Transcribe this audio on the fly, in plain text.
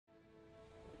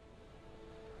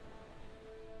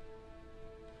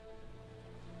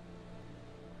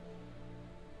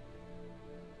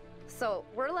So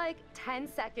we're like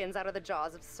 10 seconds out of the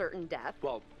jaws of certain death.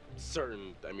 Well,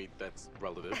 certain, I mean, that's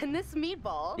relative. And this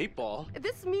meatball... Meatball?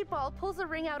 This meatball pulls a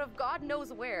ring out of God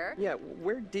knows where. Yeah,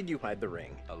 where did you hide the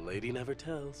ring? A lady never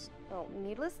tells. Well,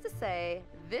 needless to say,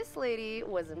 this lady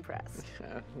was impressed.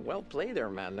 Well played there,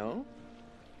 man, no?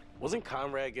 Wasn't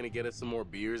Conrad gonna get us some more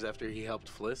beers after he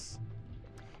helped Fliss?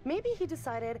 Maybe he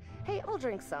decided, hey, I'll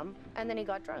drink some, and then he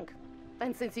got drunk.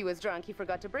 And since he was drunk, he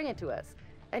forgot to bring it to us.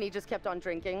 And he just kept on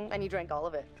drinking, and he drank all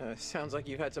of it. Sounds like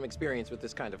you've had some experience with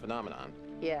this kind of phenomenon.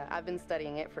 Yeah, I've been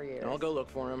studying it for years. I'll go look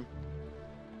for him.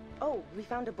 Oh, we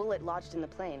found a bullet lodged in the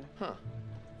plane. Huh.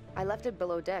 I left it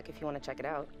below deck if you want to check it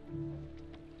out.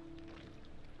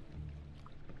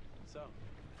 So,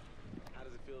 how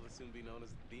does it feel to soon be known as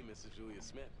the Mrs. Julia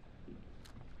Smith?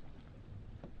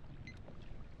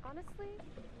 Honestly,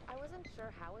 I wasn't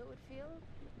sure how it would feel,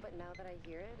 but now that I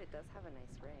hear it, it does have a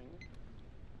nice ring.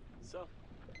 So,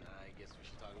 I guess we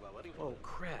should talk about wedding. Oh,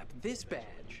 crap. This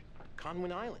badge.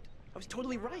 Conwyn Island. I was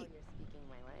totally Now right. you're speaking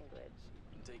my language.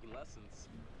 I'm taking lessons.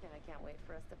 And I can't wait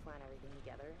for us to plan everything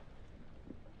together.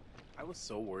 I was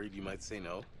so worried you might say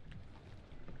no.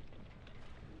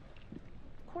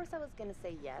 Of course I was gonna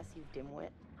say yes, you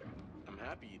dimwit. I'm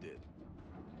happy you did.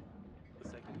 The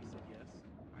second you said yes,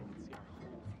 I can see our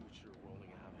whole future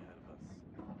rolling out ahead of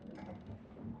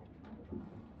us.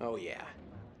 Oh, yeah.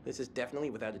 This is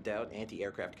definitely, without a doubt,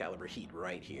 anti-aircraft caliber heat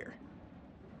right here.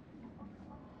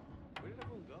 Where did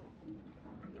everyone go?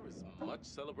 There was much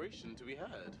celebration to be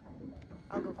had.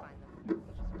 I'll go find them. You just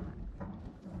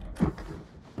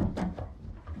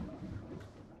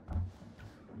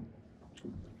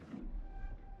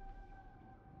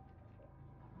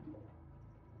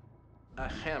relax.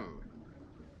 Ahem.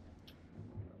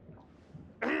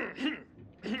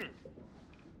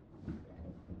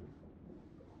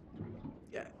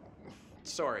 Yeah.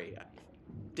 Sorry. I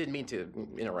didn't mean to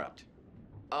interrupt.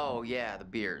 Oh, yeah, the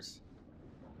beers.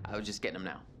 I was just getting them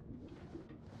now.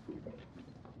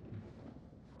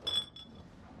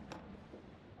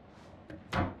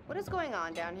 What is going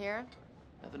on down here?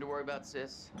 Nothing to worry about,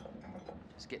 sis.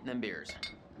 Just getting them beers.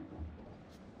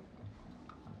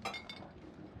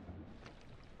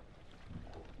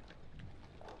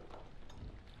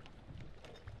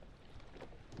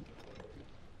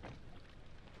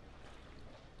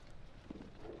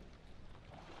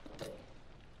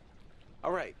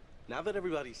 All right, now that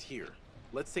everybody's here,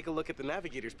 let's take a look at the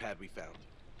navigator's pad we found.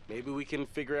 Maybe we can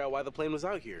figure out why the plane was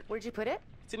out here. Where'd you put it?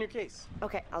 It's in your case.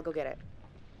 Okay, I'll go get it.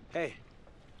 Hey.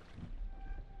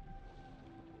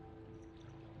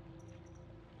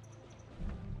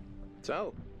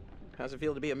 So, how's it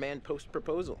feel to be a man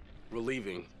post-proposal?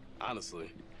 Relieving,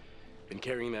 honestly. Been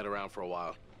carrying that around for a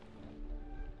while.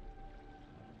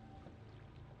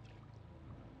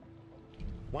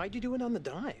 Why'd you do it on the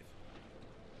dive?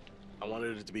 I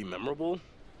wanted it to be memorable,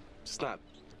 just not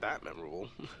that memorable.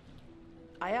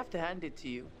 I have to hand it to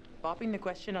you. Popping the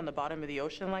question on the bottom of the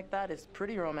ocean like that is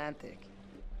pretty romantic.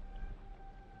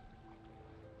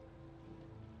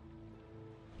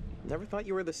 Never thought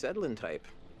you were the settling type.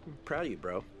 I'm proud of you,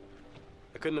 bro.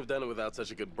 I couldn't have done it without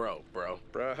such a good bro. Bro.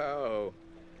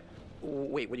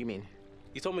 Wait, what do you mean?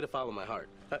 You told me to follow my heart.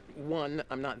 One,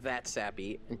 I'm not that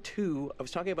sappy, and two, I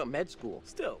was talking about med school.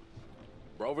 Still,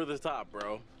 we're over the top,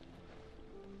 bro.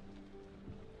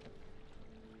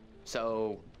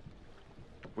 So,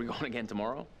 we going again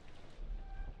tomorrow?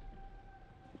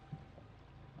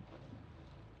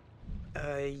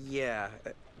 Yeah.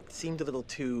 It seemed a little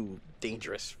too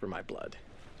dangerous for my blood.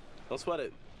 Don't sweat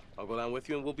it. I'll go down with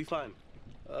you and we'll be fine.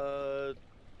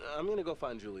 I'm gonna go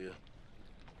find Julia.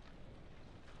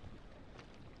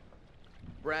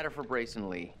 Ratter for Brayson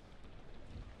Lee.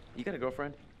 You got a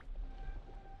girlfriend?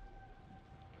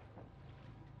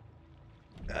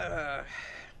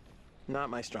 Not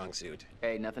my strong suit.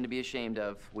 Hey, nothing to be ashamed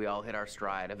of. We all hit our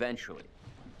stride eventually.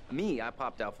 Me, I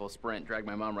popped out full sprint, dragged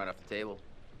my mom right off the table.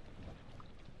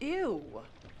 Ew.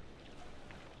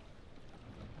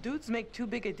 Dudes make too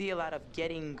big a deal out of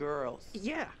getting girls.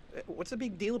 Yeah. What's the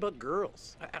big deal about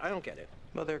girls? I don't get it.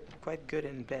 Well, they're quite good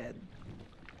in bed.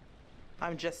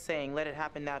 I'm just saying, let it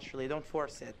happen naturally. Don't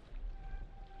force it.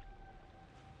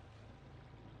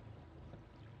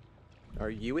 Are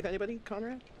you with anybody,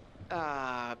 Conrad?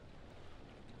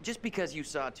 Just because you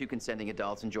saw two consenting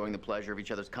adults enjoying the pleasure of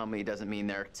each other's company doesn't mean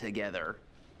they're together.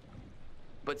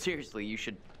 But seriously, you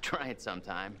should try it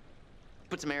sometime.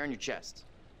 Put some air in your chest.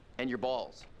 And your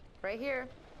balls. Right here.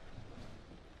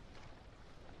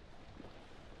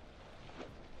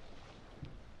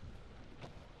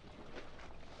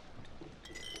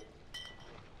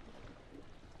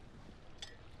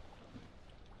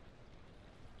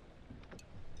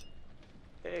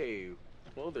 Hey,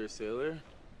 Hello there, sailor.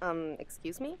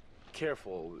 Excuse me?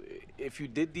 Careful. If you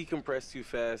did decompress too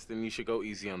fast, then you should go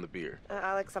easy on the beer.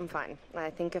 Alex, I'm fine. I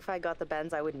think if I got the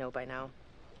bends, I would know by now.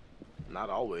 Not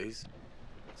always.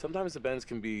 Sometimes the bends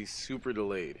can be super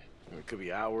delayed. It could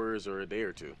be hours or a day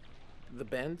or two. The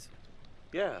bends?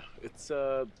 Yeah, it's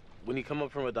when you come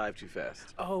up from a dive too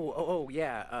fast. Oh,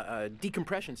 yeah.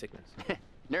 Decompression sickness.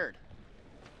 Nerd.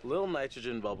 Little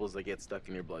nitrogen bubbles that get stuck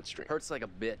in your bloodstream. Hurts like a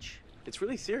bitch. It's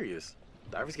really serious.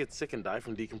 Divers get sick and die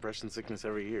from decompression sickness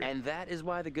every year. And that is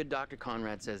why the good Dr.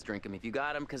 Conrad says drink them if you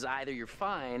got them, because either you're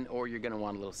fine or you're gonna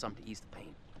want a little something to ease the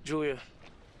pain. Julia,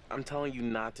 I'm telling you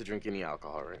not to drink any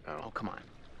alcohol right now. Oh, come on.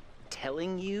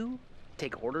 Telling you?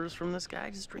 Take orders from this guy?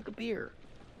 Just drink a beer.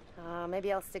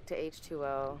 Maybe I'll stick to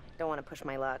H2O. Don't want to push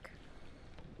my luck.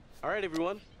 All right,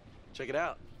 everyone, check it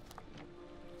out.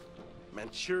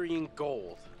 Manchurian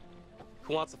gold.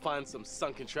 Who wants to find some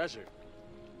sunken treasure?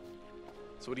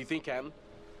 So what do you think, Captain?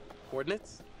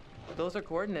 Coordinates? Those are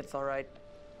coordinates, all right.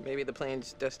 Maybe the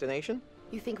plane's destination?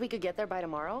 You think we could get there by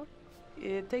tomorrow?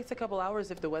 It takes a couple hours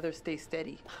if the weather stays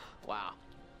steady. Wow.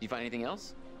 You find anything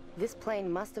else? This plane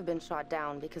must have been shot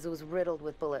down because it was riddled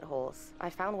with bullet holes. I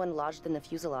found one lodged in the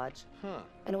fuselage. Huh.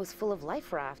 And it was full of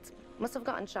life rafts. Must have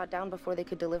gotten shot down before they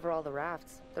could deliver all the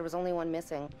rafts. There was only one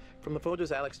missing. From the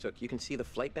photos Alex took, you can see the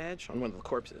flight badge on one of the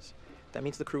corpses. That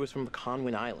means the crew was from the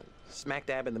Conwin Island, smack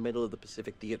dab in the middle of the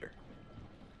Pacific Theater.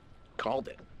 Called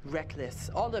it. Reckless,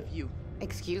 all of you.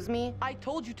 Excuse me? I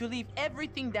told you to leave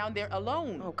everything down there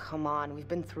alone. Oh, come on. We've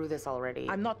been through this already.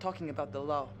 I'm not talking about the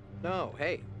law. No,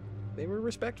 hey, they were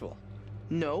respectful.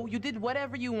 No, you did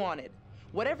whatever you wanted.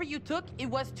 Whatever you took, it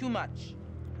was too much.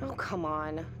 Oh, come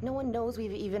on. No one knows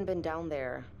we've even been down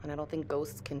there. And I don't think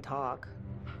ghosts can talk.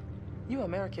 You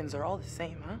Americans are all the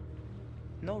same, huh?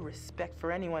 No respect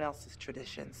for anyone else's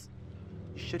traditions.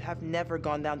 You should have never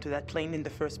gone down to that plane in the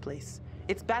first place.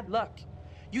 It's bad luck.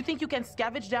 You think you can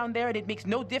scavenge down there and it makes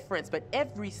no difference, but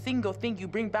every single thing you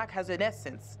bring back has an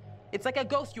essence. It's like a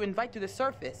ghost you invite to the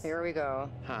surface. Here we go.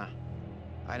 Huh.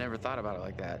 I never thought about it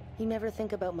like that. You never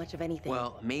think about much of anything.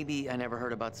 Well, maybe I never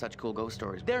heard about such cool ghost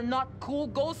stories. They're not cool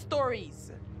ghost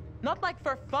stories. Not like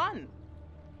for fun.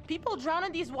 People drown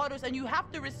in these waters and you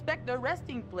have to respect their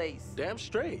resting place. Damn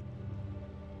straight.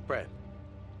 Brad,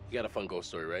 you got a fun ghost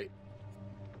story, right?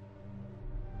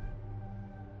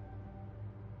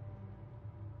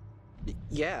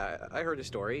 Yeah, I heard a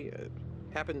story.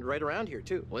 Happened right around here,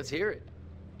 too. Let's hear it.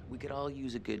 We could all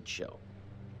use a good show.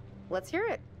 Let's hear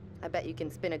it. I bet you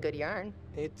can spin a good yarn.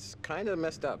 It's kind of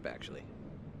messed up, actually.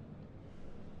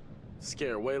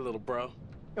 Scare away, little bro.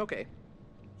 Okay,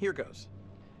 here goes.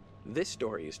 This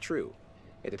story is true.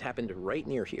 It had happened right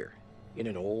near here, in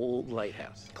an old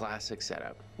lighthouse. Classic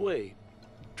setup. Wait,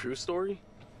 true story?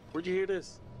 Where'd you hear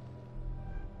this?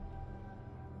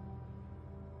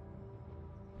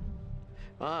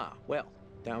 Ah, well,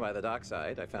 down by the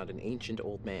dockside, I found an ancient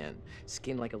old man,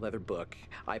 skin like a leather book,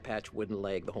 eye patch, wooden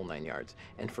leg, the whole 9 yards.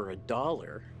 And for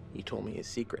 $1, he told me his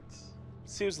secrets.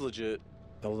 Seems legit.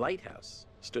 The lighthouse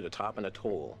stood atop an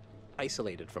atoll,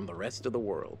 isolated from the rest of the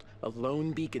world, a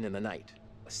lone beacon in the night,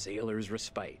 a sailor's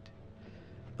respite.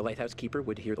 The lighthouse keeper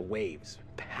would hear the waves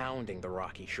pounding the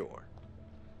rocky shore.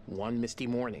 One misty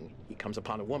morning, he comes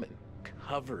upon a woman,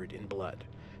 covered in blood.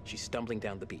 She's stumbling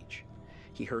down the beach.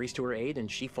 He hurries to her aid, and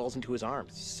she falls into his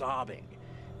arms, sobbing.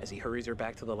 As he hurries her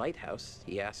back to the lighthouse,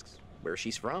 he asks where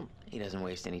she's from. He doesn't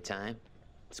waste any time.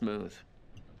 Smooth.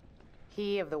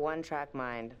 He of the one-track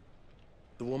mind.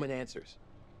 The woman answers,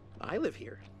 I live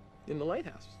here, in the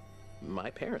lighthouse.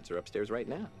 My parents are upstairs right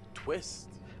now. Twist.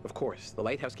 Of course, the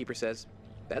lighthouse keeper says,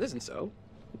 that isn't so.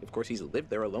 Of course, he's lived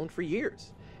there alone for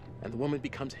years. And the woman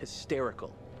becomes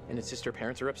hysterical and insists her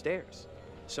parents are upstairs.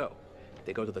 So,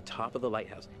 they go to the top of the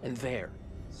lighthouse, and there,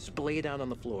 splayed out on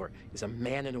the floor, is a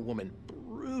man and a woman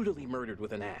brutally murdered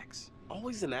with an axe.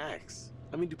 Always an axe.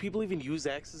 I mean, do people even use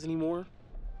axes anymore?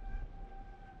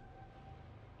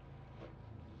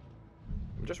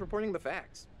 I'm just reporting the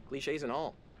facts, cliches and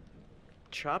all.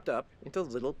 Chopped up into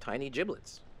little tiny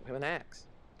giblets with an axe.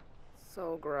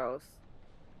 So gross.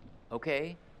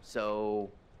 Okay, so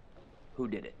who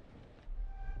did it?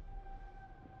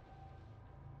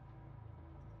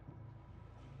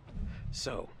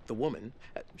 So, the woman,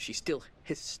 she's still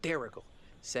hysterical,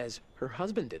 says her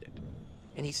husband did it.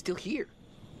 And he's still here,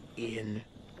 in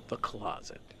the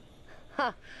closet.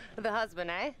 Huh. The husband,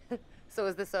 eh? So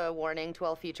is this a warning to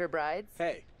all future brides?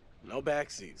 Hey, no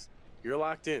backseas. You're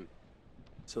locked in.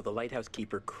 So the lighthouse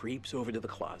keeper creeps over to the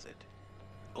closet,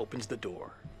 opens the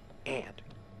door, and,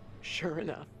 sure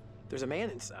enough, there's a man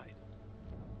inside.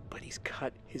 But he's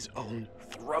cut his own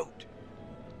throat.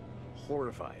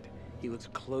 Horrified, He looks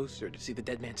closer to see the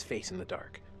dead man's face in the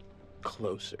dark.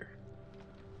 Closer.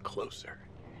 Closer.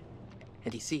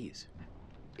 And he sees.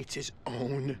 It's his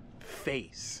own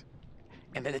face.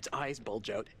 And then its eyes bulge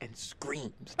out and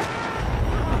screams.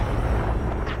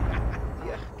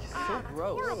 Yeah, so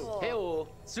gross. Horrible. Hey-oh,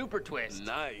 super twist.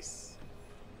 Nice.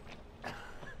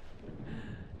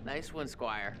 Nice one,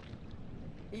 Squire.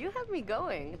 You have me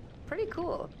going. Pretty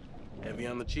cool. Heavy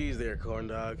on the cheese there, corn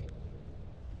dog.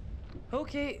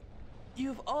 Okay,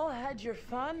 you've all had your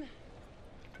fun.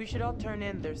 We should all turn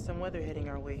in. There's some weather hitting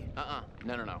our way.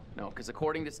 No, because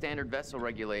according to standard vessel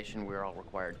regulation, we're all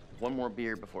required one more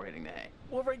beer before hitting the hay.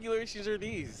 What regulations are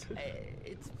these?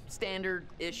 It's standard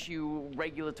issue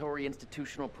regulatory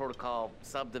institutional protocol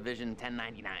subdivision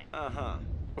 1099. Uh-huh.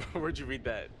 Where'd you read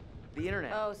that? The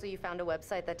internet. Oh, so you found a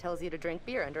website that tells you to drink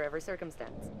beer under every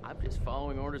circumstance. I'm just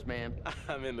following orders, man.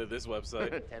 I'm into this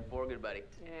website. 10-4, good buddy.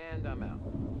 And I'm out.